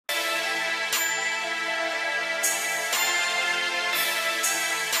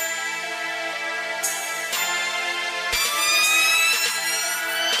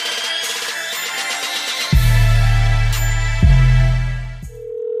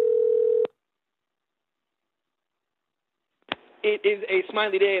It is a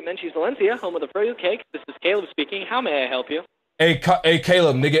smiley day at Menchie's Valencia, home of the froyo cake. This is Caleb speaking. How may I help you? Hey,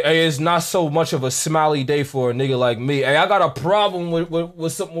 Caleb, nigga. Hey, it's not so much of a smiley day for a nigga like me. Hey, I got a problem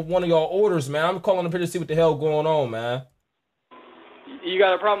with something with one of y'all orders, man. I'm calling up here to see what the hell going on, man. You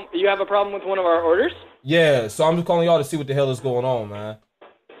got a problem? You have a problem with one of our orders? Yeah, so I'm just calling y'all to see what the hell is going on, man.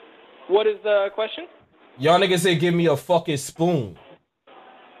 What is the question? Y'all niggas say give me a fucking spoon.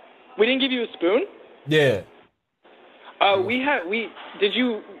 We didn't give you a spoon? Yeah. Did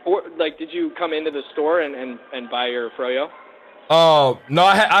you come into the store and buy your froyo? No,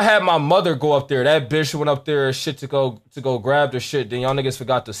 I had my mother go up there. That bitch went up there shit to go grab the shit. Then y'all niggas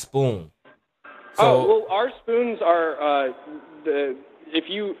forgot the spoon. So, Our spoons are the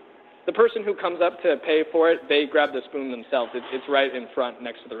person who comes up to pay for it, they grab the spoon themselves. It's right in front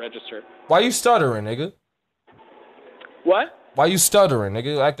next to the register. why you stuttering, nigga? What? Why you stuttering,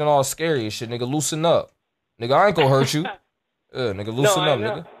 nigga? Acting all scary and shit, nigga. Loosen up. Nigga, I ain't gonna hurt you. Nigga, loosen up,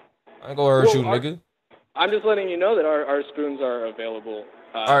 nigga. I ain't gonna hurt you, nigga. I'm just letting you know that our spoons are available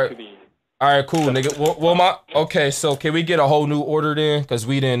to the... Alright, cool, nigga. Okay, so can we get a whole new order then? Because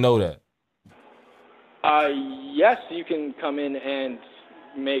we didn't know that. Yes, you can come in and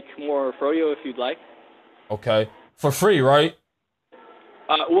make more froyo if you'd like. Okay. For free, right?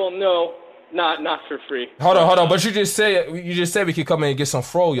 Well, no, not for free. Hold on. But you just said we could come in and get some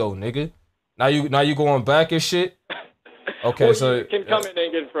froyo, nigga. Now you going back and shit? Okay, well, so you can come in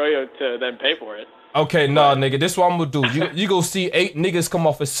and get froyo to then pay for it. Okay, nah, nigga. This is what I'm gonna do. You go see 8 niggas come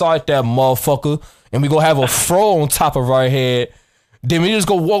off inside that motherfucker, and we gonna have a fro on top of our head. Then we just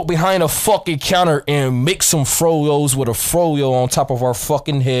go walk behind a fucking counter and make some froyos with a froyo on top of our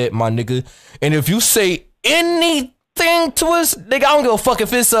fucking head, my nigga. And if you say anything to us, nigga, I don't give a fuck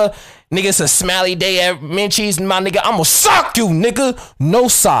if it's a smiley day at Menchie's, my nigga. I'm gonna sock you, nigga. No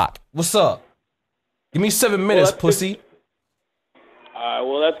sock. What's up? Give me 7 minutes, pussy.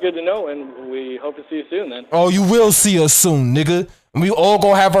 Well, that's good to know, and we hope to see you soon, then. Oh, you will see us soon, nigga. And we all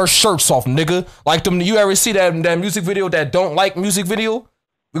gonna have our shirts off, nigga. Like them, you ever see that music video, that don't like music video?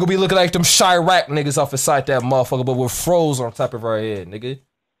 We gonna be looking like them Chirac niggas off inside that motherfucker, but with froze on top of our head, nigga.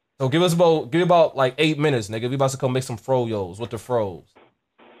 So give me about like 8 minutes, nigga. We about to come make some froyos with the froze.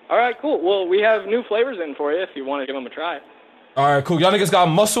 All right, cool. Well, we have new flavors in for you if you want to give them a try. All right, cool. Y'all niggas got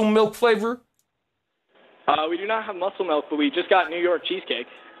muscle milk flavor? We do not have muscle milk, but we just got New York cheesecake.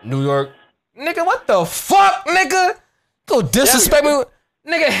 New York? Nigga, what the fuck, nigga? Go disrespect me?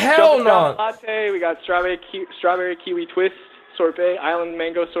 Nigga, hell no. Latte, we got strawberry kiwi twist sorbet, island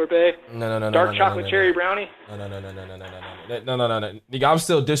mango sorbet. No. Dark chocolate cherry brownie. No. Nigga, I'm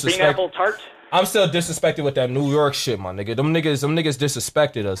still disrespected. Green apple tart. I'm still disrespected with that New York shit, my nigga. Them niggas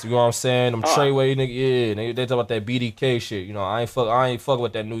disrespected us. You know what I'm saying? Them Treyway nigga, yeah, nigga, they talk about that BDK shit. You know, I ain't fuck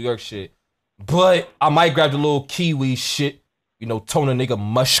with that New York shit. But I might grab the little kiwi shit. You know, tone a nigga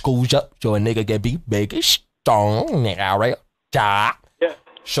muscles up so a nigga get be big and strong, nigga, right? Yeah.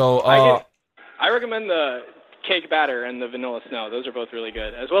 So, I recommend the cake batter and the vanilla snow. Those are both really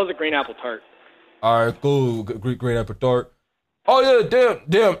good, as well as the green apple tart. All right, cool. Green apple tart. Oh yeah,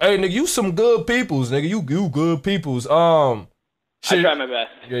 damn. Hey, nigga, you some good peoples, nigga. You good peoples. Shit. I try my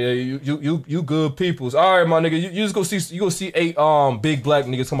best. Yeah, you good peoples. All right, my nigga. You just go see 8 big black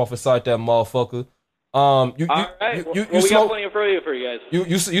niggas come off inside that motherfucker. All right. We got plenty of froyo for you guys.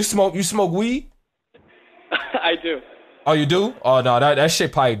 You smoke weed? I do. Oh, you do? Oh no, that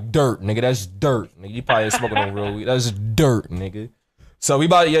shit probably dirt, nigga. That's dirt, nigga. You probably ain't smoking no real weed. That's dirt, nigga. So you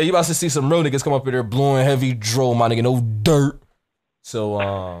about to see some real niggas come up in there blowing heavy dro, my nigga. No dirt. So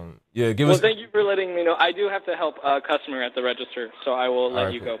yeah, give us. Well, thank you for letting me know. I do have to help a customer at the register, so I will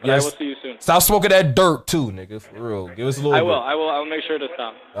let you go. But yes. I will see you soon. Stop smoking that dirt too, nigga. For real. Give us a little. I will. I'll make sure to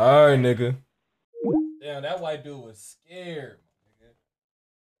stop. All right, nigga. Damn, that white dude was scared, nigga.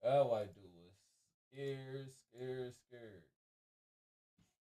 That white dude was scared.